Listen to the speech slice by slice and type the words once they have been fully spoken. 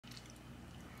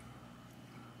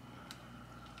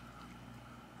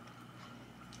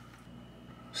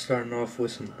Starting off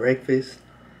with some breakfast,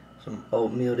 some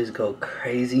oatmeal. Just go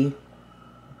crazy.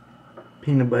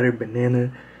 Peanut butter,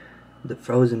 banana, the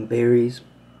frozen berries,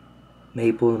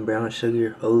 maple and brown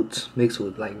sugar, oats mixed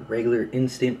with like regular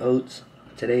instant oats.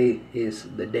 Today is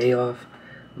the day off.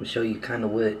 I'm gonna show you kind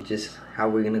of just how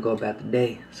we're gonna go about the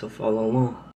day. So follow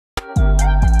along.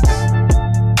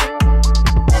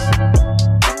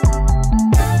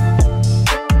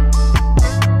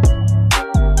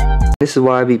 This is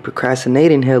why I be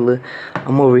procrastinating hella.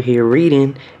 I'm over here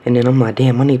reading, and then I'm like,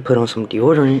 damn, I need to put on some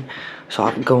deodorant. So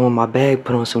I go in my bag,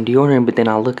 put on some deodorant, but then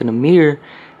I look in the mirror,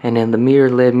 and then the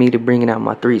mirror led me to bringing out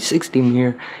my 360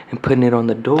 mirror and putting it on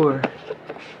the door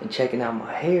and checking out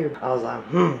my hair. I was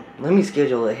like, let me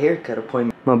schedule a haircut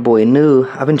appointment. My boy Nu,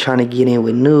 I've been trying to get in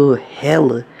with Nu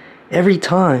hella every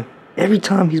time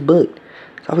he's booked.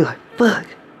 So I'll be like, fuck.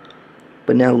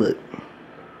 But now look.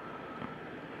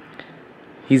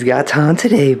 He's got time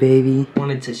today, baby.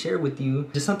 Wanted to share with you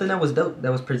just something that was dope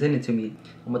that was presented to me.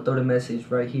 I'm gonna throw the message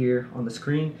right here on the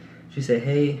screen. She said,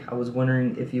 hey, I was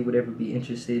wondering if you would ever be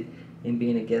interested in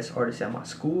being a guest artist at my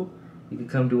school. You could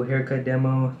come do a haircut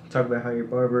demo, talk about how your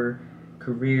barber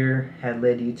career had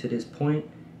led you to this point,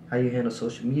 how you handle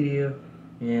social media,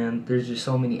 and there's just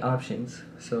so many options.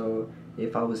 So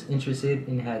if I was interested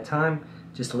and had time,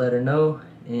 just let her know.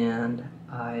 And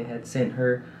I had sent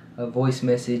her a voice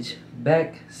message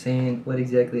back saying what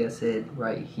exactly I said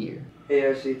right here. Hey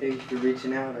Ashley, thank you for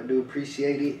reaching out. I do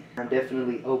appreciate it. I'm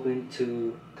definitely open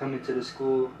to coming to the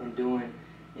school and doing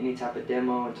any type of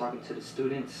demo and talking to the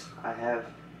students. I have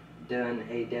done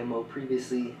a demo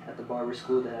previously at the barber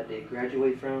school that I did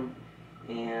graduate from,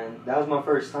 and that was my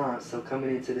first time. So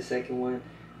coming into the second one,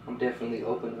 I'm definitely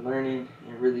open to learning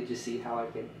and really just see how I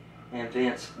can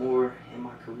advance more in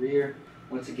my career.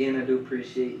 Once again, I do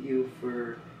appreciate you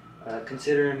for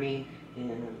considering me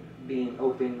and being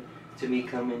open to me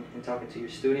coming and talking to your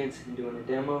students and doing a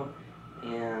demo,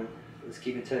 and let's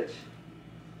keep in touch.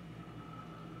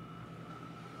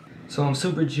 So I'm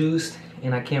super juiced,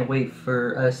 and I can't wait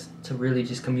for us to really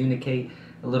just communicate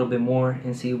a little bit more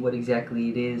and see what exactly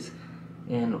it is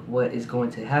and what is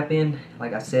going to happen.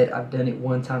 Like I said, I've done it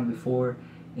one time before,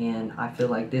 and I feel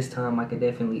like this time I could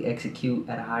definitely execute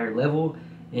at a higher level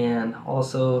and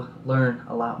also learn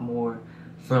a lot more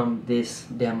from this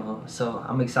demo. So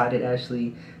I'm excited,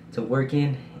 Ashley, to work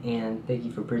in, and thank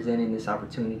you for presenting this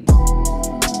opportunity.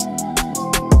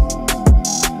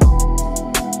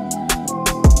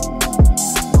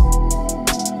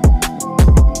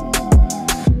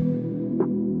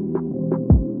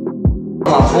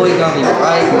 My boy got me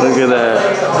right. Look at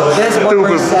that. Best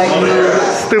barber sack meal.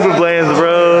 Stupid plans,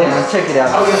 bro. Man, check it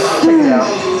out. Check it out.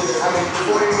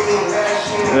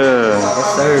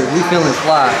 Yes, sir. We feeling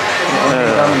fly.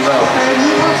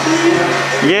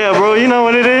 Yeah, bro. You know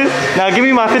what it is. Now give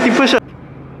me my 50 push-up.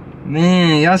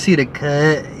 Man, y'all see the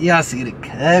cut. Y'all see the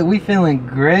cut. We feeling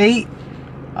great.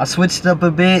 I switched up a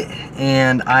bit,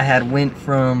 and I had went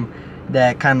from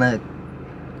that kind of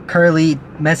curly,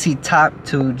 messy top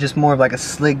to just more of like a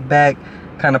slick back,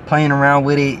 kind of playing around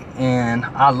with it, and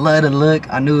I love the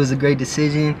look. I knew it was a great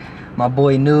decision. My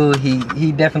boy knew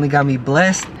he definitely got me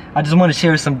blessed. I just want to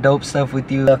share some dope stuff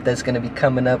with you, stuff that's going to be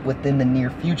coming up within the near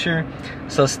future.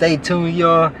 So stay tuned,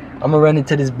 y'all. I'm going to run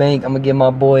into this bank. I'm going to give my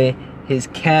boy his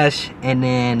cash, and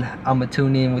then I'm going to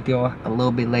tune in with y'all a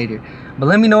little bit later. But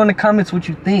let me know in the comments what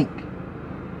you think.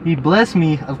 He blessed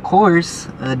me, of course.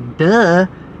 Duh.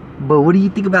 But what do you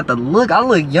think about the look? I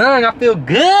look young. I feel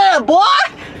good, boy.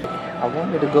 I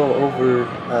wanted to go over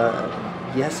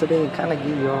yesterday and kind of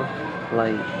give y'all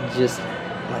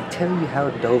tell you how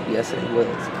dope yesterday was.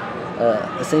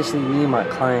 Essentially, me and my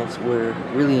clients were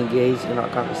really engaged in our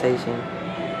conversation,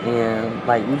 and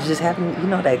like we just having, you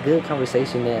know, that good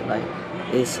conversation that like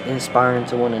is inspiring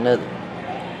to one another.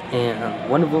 And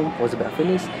one of them was about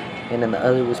fitness, and then the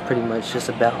other was pretty much just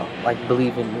about like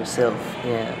believing in yourself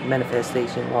and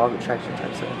manifestation, law of attraction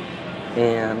type stuff.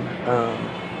 And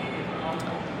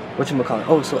whatchamacallit?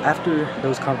 Oh, so after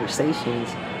those conversations,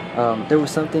 there was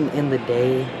something in the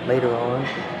day later on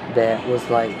that was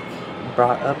like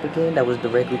brought up again that was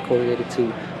directly correlated to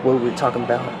what we were talking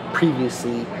about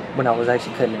previously when I was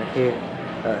actually cutting her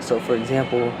hair. So for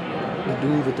example, the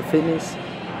dude with the fitness,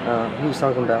 he was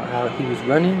talking about how he was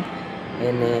running,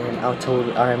 and then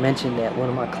I mentioned that one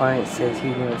of my clients says he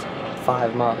runs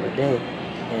 5 miles a day,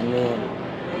 and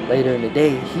then later in the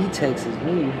day he texts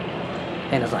me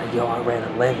and it's like, yo, I ran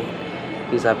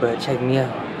 11. He's like, bro, check me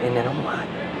out. And then I'm like,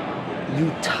 you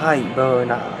tight, bro.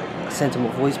 And I sent him a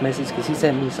voice message, because he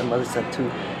sent me some other stuff too.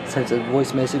 Sent a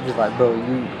voice message, was like, bro,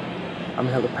 I'm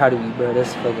hella proud of you, bro.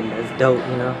 That's dope,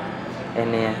 you know.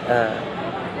 And then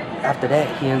after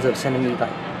that, he ends up sending me like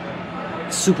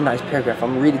a super nice paragraph.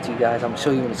 I'm gonna read it to you guys. I'm gonna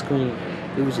show you on the screen.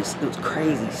 It was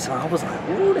crazy. So I was like,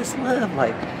 ooh, that's love.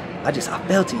 Like, I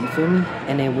felt it, you feel me?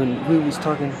 And then when we was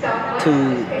talking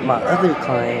to my other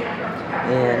client,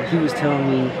 and he was telling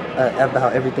me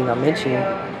about everything I mentioned,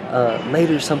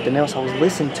 later something else I was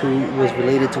listening to was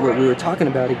related to what we were talking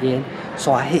about again.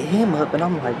 So I hit him up, and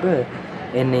I'm like, bruh.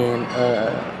 And then,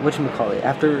 whatchamacallit,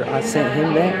 after I sent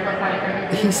him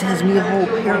that, he sends me a whole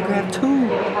paragraph too.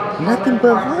 Nothing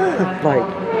but love. Like,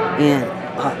 and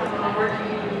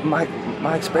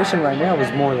my expression right now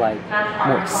was more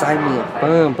excitement and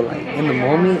fun, but like in the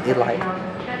moment, it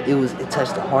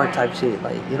touched the heart type shit.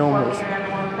 Like, it almost,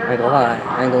 I ain't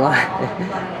gonna lie,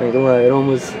 it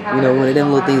almost, one of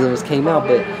them little things almost came out,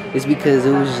 but it's because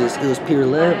it was pure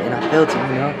love, and I felt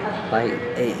it, like,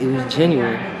 it was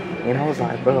genuine. And I was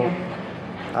like, bro,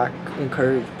 I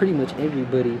encourage pretty much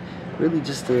everybody really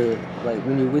just to, like,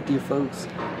 when you're with your folks,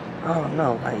 I don't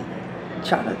know, like,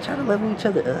 try to level each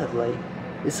other up. Like,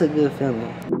 it's a good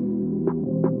feeling.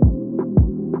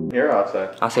 Here or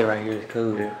outside? I'll say right here is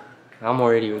cool. Yeah. I'm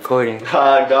already recording.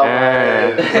 God,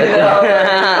 Alright,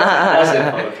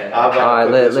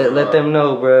 let them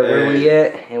know, bro, where we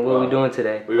at and what we doing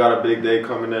today. We got a big day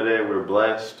coming today. We're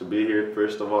blessed to be here,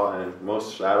 first of all, and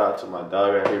most shout out to my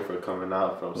dog right here for coming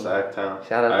out from Sacktown.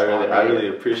 Shout out I really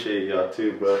appreciate y'all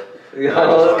too, bro. Yo,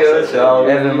 let's go.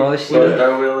 Evan Moshi.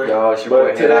 Yo, it's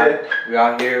your boy Head. We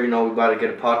out here, we about to get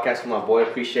a podcast with my boy.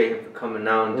 Appreciate him for coming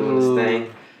out and doing his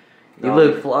thing. You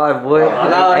look fly, boy.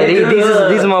 Hey,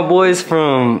 these are my boys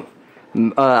from, I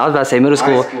was about to say middle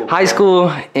school. High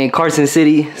school in Carson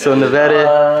City, so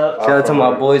Nevada. Shout out to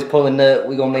my boys pulling up.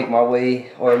 We gonna make our way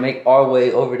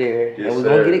over there. Yes, and we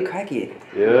gonna get it cracking.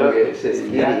 Yeah.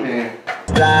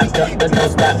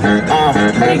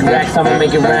 Make racks, I'ma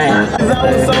make it rain.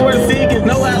 So we're seeking,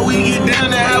 know how we get down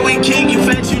and how we kick it.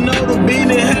 Fact, you know the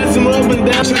beat, it has some up and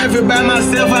down traffic by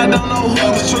myself. I don't know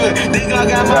who's truck. Think I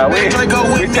got my back, Draco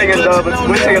with me. We're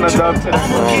taking a dub today.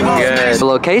 Yes. The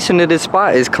location of this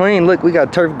spot is clean. Look, we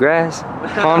got turf grass,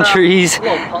 palm trees,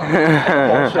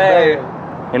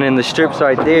 and then the strips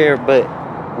right there. But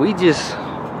we just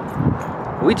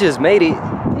made it,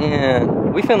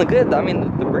 and we feeling good. I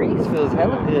mean, the breeze feels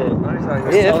hella good.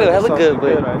 Yeah, it feels hella good.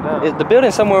 But the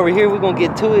building somewhere over here, we're gonna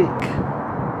get to it.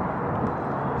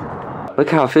 Look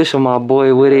how official my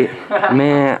boy with it.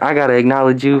 Man, I gotta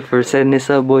acknowledge you for setting this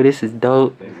up, boy. This is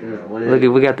dope. Look,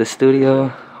 we got the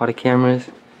studio, all the cameras,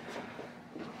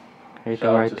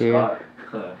 everything right there.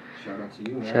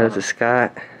 Shout out to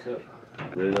Scott.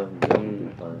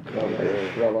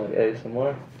 Hey, some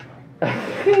more?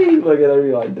 Look at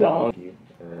every like down.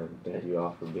 And thank you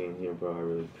all for being here, bro. I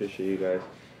really appreciate you guys.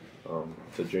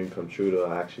 It's a dream come true to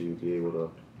actually be able to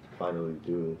finally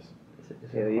do this.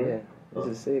 Hell yeah. This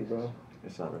is sick, bro.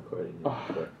 It's not recording yet,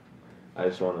 but I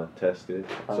just want to test it.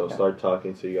 So start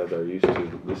talking so you guys are used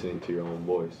to listening to your own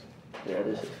voice. Yeah,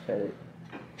 this is tight.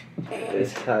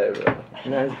 It's tight, bro.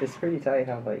 No, it's pretty tight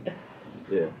how, like,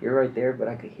 you're right there, but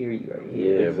I could hear you right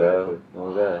here. Yeah, exactly.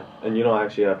 Oh, God. And you don't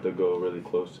actually have to go really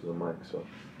close to the mic, so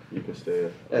you can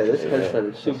stay. Hey, this headset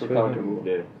is super comfortable.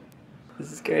 Yeah.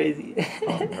 This is crazy.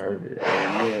 I'm nervous.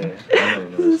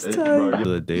 This is tight. At the end of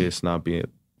the day, it's not being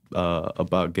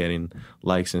about getting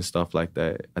likes and stuff like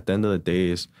that. At the end of the day,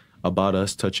 it's about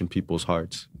us touching people's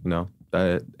hearts,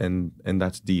 that and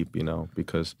that's deep,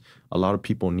 because a lot of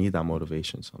people need that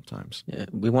motivation sometimes. Yeah,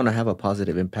 we want to have a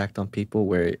positive impact on people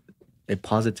where it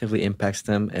positively impacts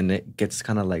them, and it gets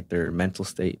kind of like their mental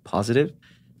state positive,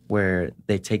 where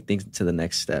they take things to the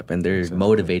next step, and they're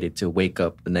motivated to wake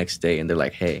up the next day, and they're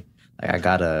like, hey, I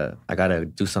gotta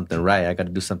do something right. I gotta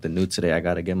do something new today. I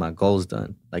gotta get my goals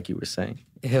done, like you were saying.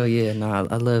 Hell yeah, no,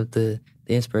 I love the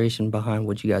inspiration behind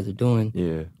what you guys are doing.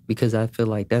 Yeah. Because I feel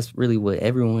like that's really what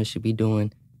everyone should be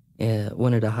doing. And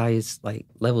one of the highest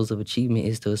levels of achievement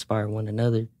is to inspire one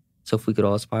another. So if we could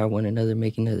all inspire one another,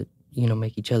 make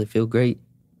each other feel great,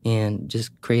 and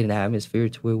just create an atmosphere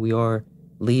to where we are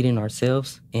leading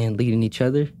ourselves and leading each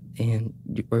other, and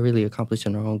we're really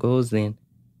accomplishing our own goals, then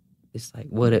it's like,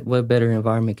 what better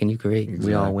environment can you create? Exactly.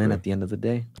 We all win at the end of the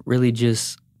day. Really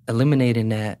just eliminating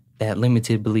that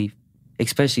limited belief,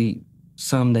 especially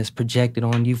some that's projected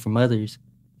on you from others.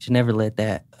 You should never let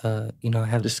that,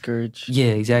 have discourage.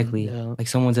 Yeah, exactly. Yeah. Like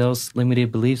someone else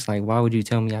limited beliefs. Like, why would you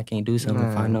tell me I can't do something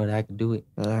if I know that I can do it?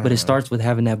 But it starts with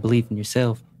having that belief in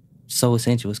yourself. So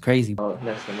essential. It's crazy. Oh,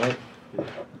 next the mic.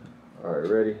 All right,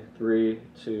 ready? 3,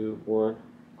 2, 1.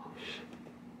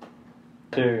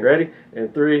 Ready?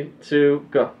 And 3, 2,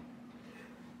 go.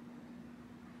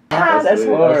 That's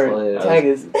hard. Tag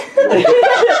us.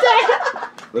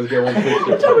 Let's get one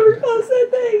picture.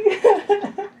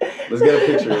 Let's get a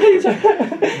picture.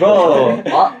 Bro,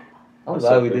 I'm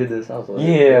glad we did this. I was like,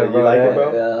 yeah, bro. You like it,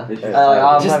 bro?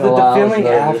 Yeah. Just the feeling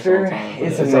after,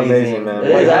 it's amazing, man.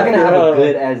 I'm gonna have a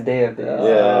good ass day of this.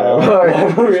 Yeah.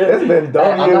 It's been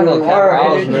done. I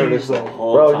was nervous the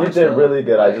whole time. Bro, you did really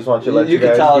good. I just want you to let you You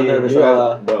guys. can tell I was nervous.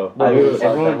 Bro.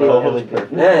 Everyone did really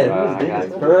perfect. Man,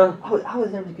 bro. I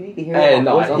was nervous because you could hear it.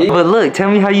 But look, tell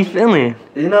me how you feeling.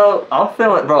 You know, I'm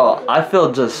feeling, bro. I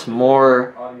feel just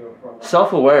more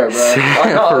self-aware, bro.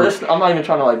 I'm not even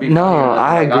trying to like be. No,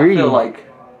 I agree.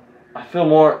 I feel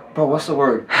more, bro. What's the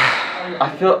word?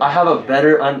 I have a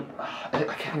better I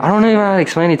don't even know how to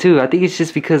explain it too. I think it's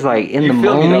just because like in the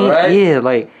moment, right? Yeah,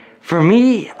 like for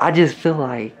me, I just feel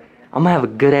like I'm gonna have a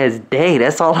good ass day.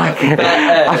 That's all I can.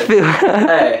 I feel.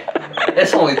 Hey,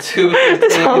 it's only 2:15.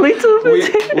 It's only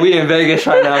 2:15. We in Vegas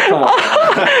right now. Come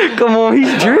on. Come on,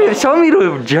 he's drip. Show me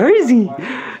the jersey,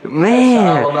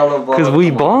 man. Cause we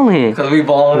balling. We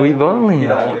balling.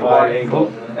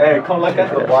 Hey, come like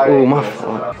at the wire. Oh, my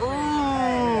fault.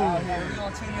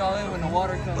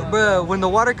 Bruh, when the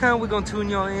water comes, we're gonna tune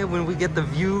y'all in when we get the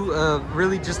view of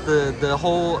really just the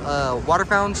whole water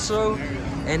fountain show.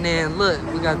 And then look,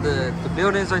 we got the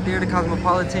buildings right there, the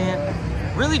Cosmopolitan.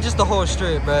 Really just the whole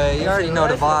strip, bruh. You already know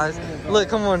the vibes. Look,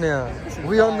 come on now.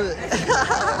 We on the...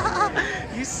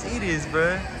 You see this,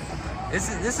 bruh.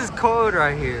 This is cold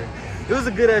right here. It was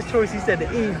a good ass choice, he said to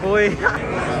eat, boy. Bro,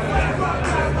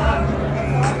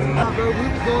 we be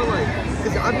going like,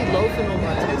 cause I be loafing on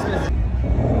my text message.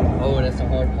 Oh, that's the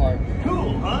hard part.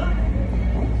 Cool, huh?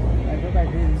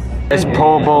 It's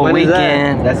Pro Bowl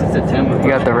weekend. That's in September. We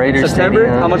got the Raiders. September?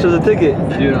 Stadium. How much was the ticket?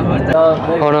 Dude,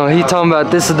 Hold on, he talking about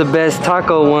this is the best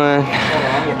taco one.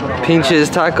 Pinch's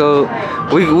Taco.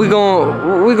 We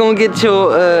gonna get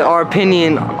your our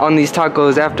opinion on these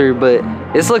tacos after, but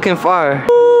it's looking fire.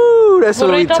 Woo, that's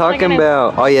what we talking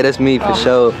about. Oh yeah, that's me for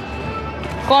sure.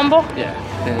 Combo? Yeah,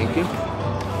 thank you.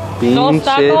 Pinche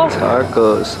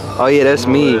tacos. Oh yeah, that's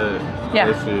me.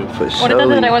 Yeah. For Ahorita te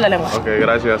traigo sure. el de lengua. Okay,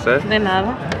 gracias, eh? De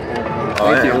nada. Oh,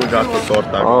 yeah, we got the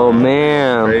torta. Oh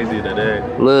man. Crazy today.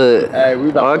 Look. Hey, we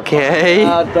about Okay.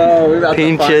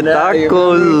 Pinche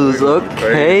tacos.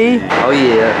 Okay. Oh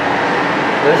yeah.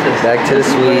 Back to the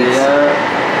sweets.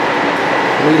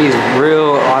 Look at these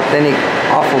real authentic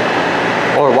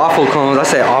waffle cones. I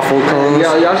said awful cones.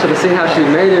 Y'all should have seen how she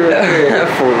made it right there.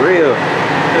 For real.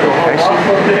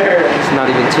 It's not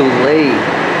even too late.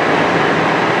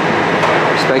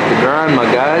 Respect the grind, my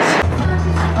guys.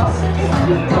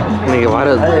 Nigga, why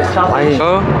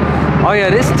oh yeah,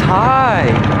 this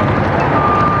Thai.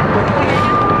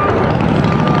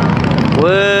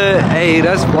 What? Hey,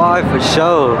 that's fly for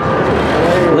sure.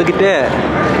 Look at that.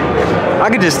 I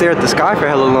could just stare at the sky for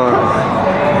hella long.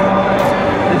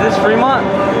 Is this Fremont?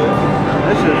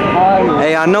 This is fire.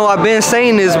 Hey, I know I've been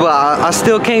saying this, but I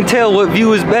still can't tell what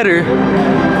view is better.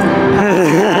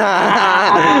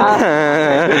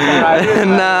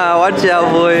 Nah, watch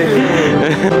out, boy.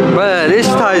 Bruh, this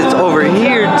ties over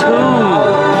here too.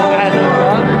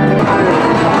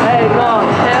 Hey, no,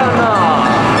 hell no.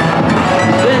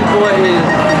 This boy is.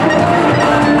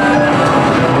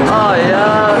 Oh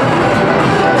yeah.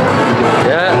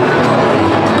 Yeah.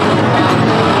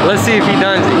 Let's see if he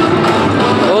does it.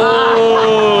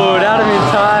 Oh, that'd have been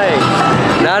tight.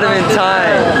 That'd have been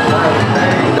tight.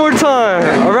 More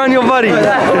time around your buddy.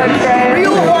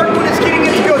 Real hard when it's getting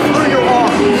it to go through your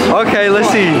arm. Okay, let's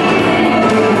see.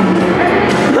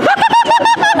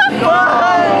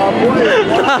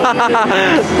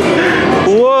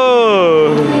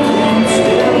 Whoa.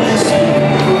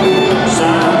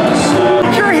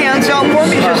 Put your hands out for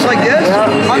me just like this.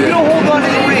 I'm gonna hold on to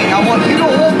the ring. I want you to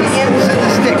hold the ends of the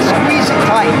stick. Squeeze it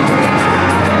tight.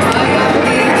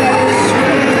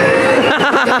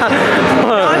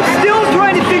 I'm still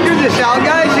trying to figure this out,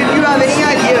 guys. If you have any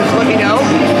ideas, let me know.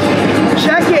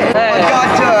 Check it. I've got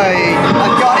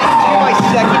it to my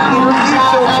second interview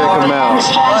so far. Check him out.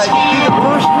 Do the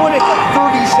first one at like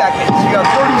 30 seconds. You got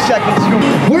 30 seconds to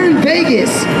We're in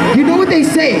Vegas. You know what they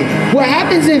say. What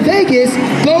happens in Vegas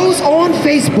goes on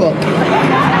Facebook.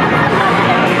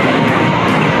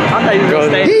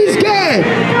 He's good.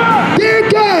 They're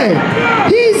good.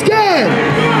 He's good.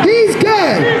 He's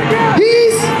good.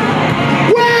 He's...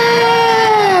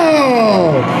 Wow!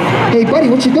 Hey, buddy,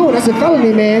 what you doing? That's a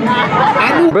felony, man.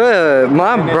 Bruh,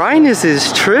 my brightness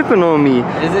is tripping on me.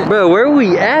 Is it? Bruh, where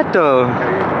we at though?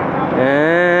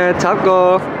 And Top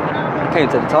Golf. Came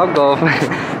to the Top Golf.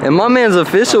 And my man's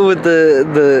official with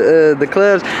the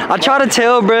clubs. I try to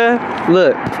tell, bruh.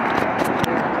 Look.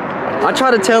 I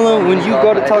try to tell him when you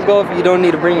go to talk golf, you don't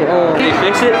need to bring your own. Did you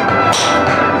fix it?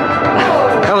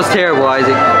 That was terrible,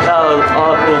 Isaac. That was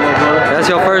awful, my brother. That's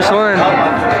your first one?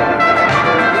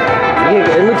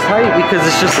 Yeah, it looks tight because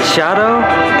it's just a shadow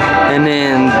and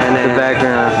then the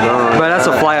background. But that's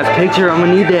a fly ass picture. I'm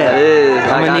gonna need that. It is.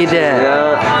 I'm gonna need that.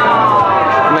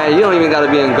 Yeah. Man, you don't even gotta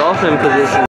be in golfing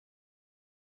position.